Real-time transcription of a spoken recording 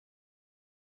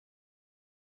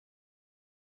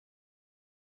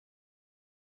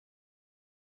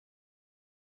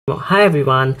Hi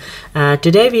everyone,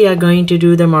 today we are going to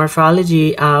do the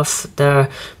morphology of the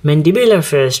mandibular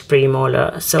first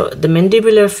premolar. So the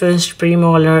mandibular first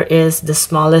premolar is the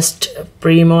smallest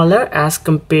premolar as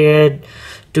compared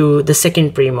to the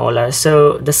second premolar.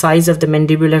 So the size of the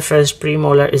mandibular first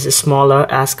premolar is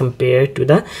smaller as compared to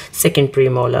the second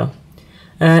premolar.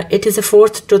 It is a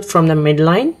fourth tooth from the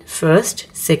midline, first,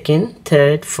 second,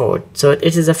 third, fourth. So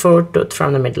it is a fourth tooth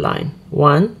from the midline.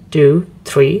 1, 2,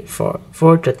 3, 4.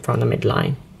 Fourth tooth from the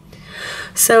midline.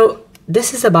 So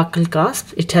this is a buccal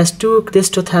cusp. This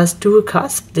tooth has two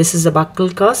cusps. This is a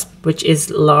buccal cusp, which is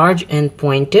large and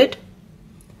pointed.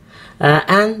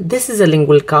 And this is a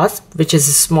lingual cusp, which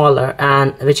is smaller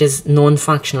and which is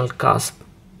non-functional cusp.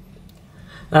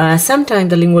 Sometimes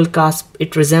the lingual cusp,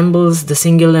 it resembles the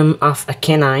cingulum of a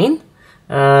canine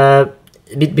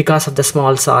because of the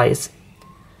small size.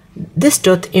 This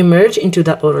tooth emerged into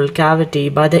the oral cavity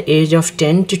by the age of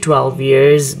 10 to 12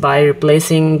 years by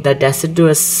replacing the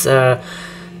deciduous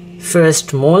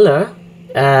first molar,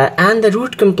 and the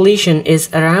root completion is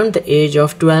around the age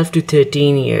of 12 to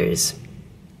 13 years.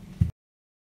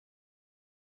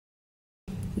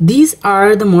 These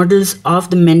are the models of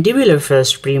the mandibular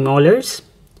first premolars.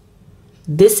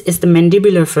 This is the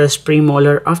mandibular first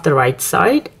premolar of the right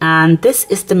side, and this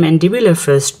is the mandibular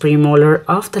first premolar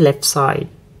of the left side.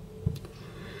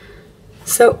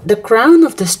 So the crown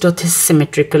of this tooth is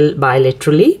symmetrical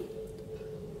bilaterally.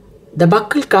 The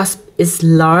buccal cusp is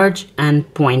large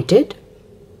and pointed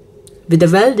with a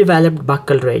well-developed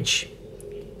buccal ridge.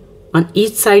 On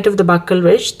each side of the buccal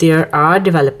ridge, there are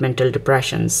developmental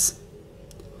depressions.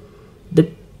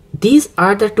 These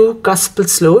are the two cuspal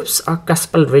slopes or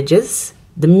cuspal ridges.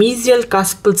 The mesial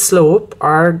cuspal slope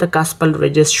or the cuspal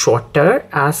ridge is shorter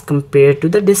as compared to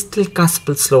the distal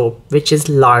cuspal slope, which is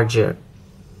larger.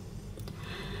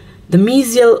 The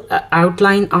mesial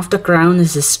outline of the crown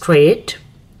is straight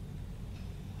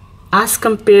as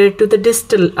compared to the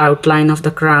distal outline of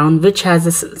the crown, which has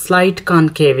a slight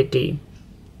concavity.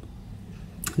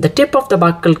 The tip of the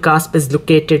buccal cusp is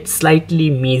located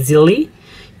slightly mesially.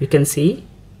 You can see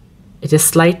it is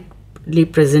slightly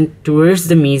present towards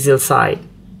the mesial side.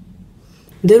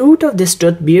 The root of this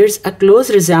tooth bears a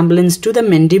close resemblance to the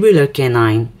mandibular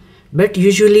canine, but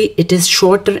usually it is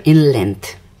shorter in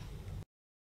length.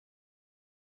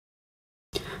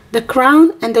 The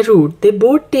crown and the root, they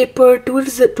both taper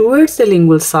towards the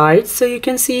lingual side, so you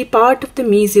can see part of the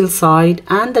mesial side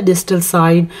and the distal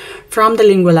side from the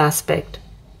lingual aspect.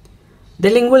 The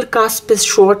lingual cusp is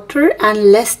shorter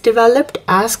and less developed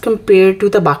as compared to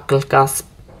the buccal cusp.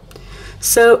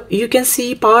 So you can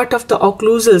see part of the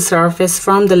occlusal surface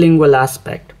from the lingual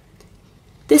aspect.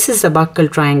 This is a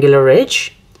buccal triangular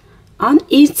ridge. On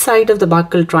each side of the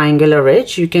buccal triangular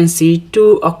ridge, you can see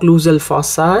two occlusal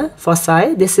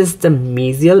fossae. This is the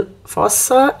mesial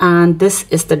fossa and this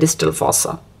is the distal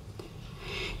fossa.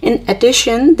 In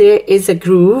addition, there is a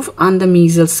groove on the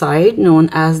mesial side known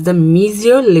as the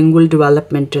mesio-lingual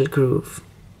developmental groove.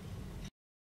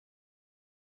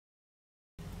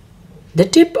 The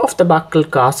tip of the buccal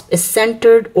cusp is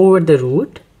centered over the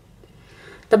root.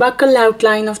 The buccal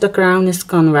outline of the crown is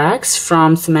convex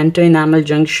from cemento-enamel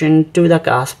junction to the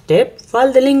cusp tip,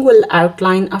 while the lingual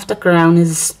outline of the crown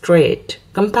is straight,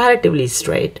 comparatively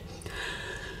straight.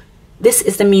 This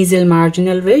is the mesial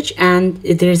marginal ridge, and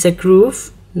there is a groove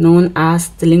known as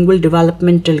the lingual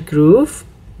developmental groove,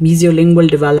 mesiolingual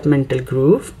developmental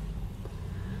groove.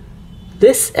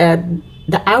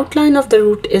 The outline of the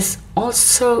root is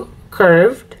also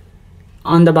curved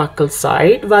on the buccal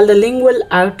side, while the lingual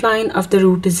outline of the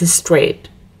root is straight.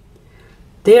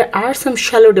 There are some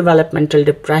shallow developmental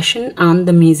depression on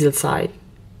the mesial side.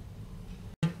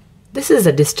 This is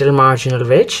the distal marginal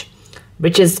ridge,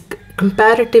 which is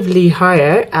comparatively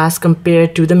higher as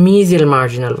compared to the mesial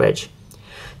marginal ridge.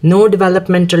 No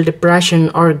developmental depression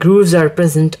or grooves are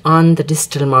present on the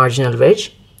distal marginal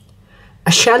ridge.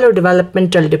 A shallow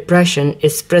developmental depression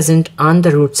is present on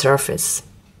the root surface.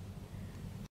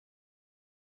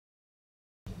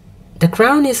 The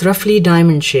crown is roughly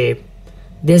diamond shaped.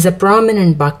 There is a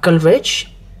prominent buccal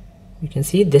ridge. You can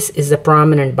see this is a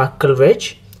prominent buccal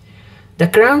ridge. The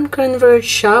crown converges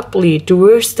sharply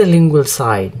towards the lingual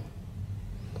side.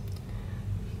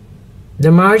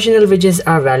 The marginal ridges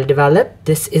are well developed.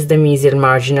 This is the mesial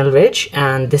marginal ridge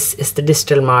and this is the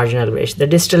distal marginal ridge. The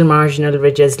distal marginal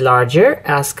ridge is larger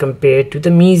as compared to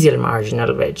the mesial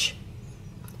marginal ridge.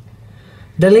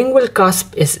 The lingual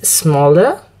cusp is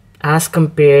smaller as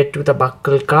compared to the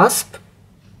buccal cusp.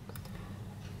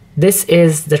 This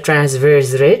is the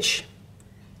transverse ridge.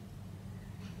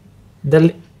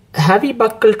 The heavy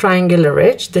buccal triangular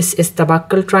ridge. This is the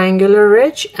buccal triangular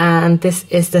ridge, and this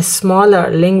is the smaller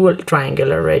lingual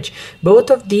triangular ridge. Both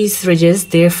of these ridges,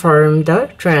 they form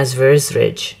the transverse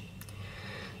ridge.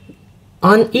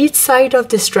 On each side of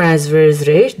this transverse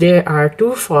ridge, there are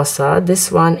two fossa.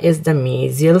 This one is the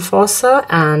mesial fossa,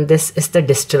 and this is the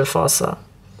distal fossa.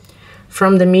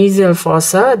 From the mesial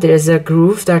fossa, there is a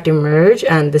groove that emerges,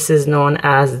 and this is known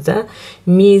as the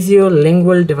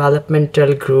mesiolingual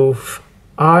developmental groove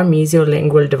or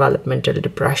mesiolingual developmental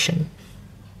depression.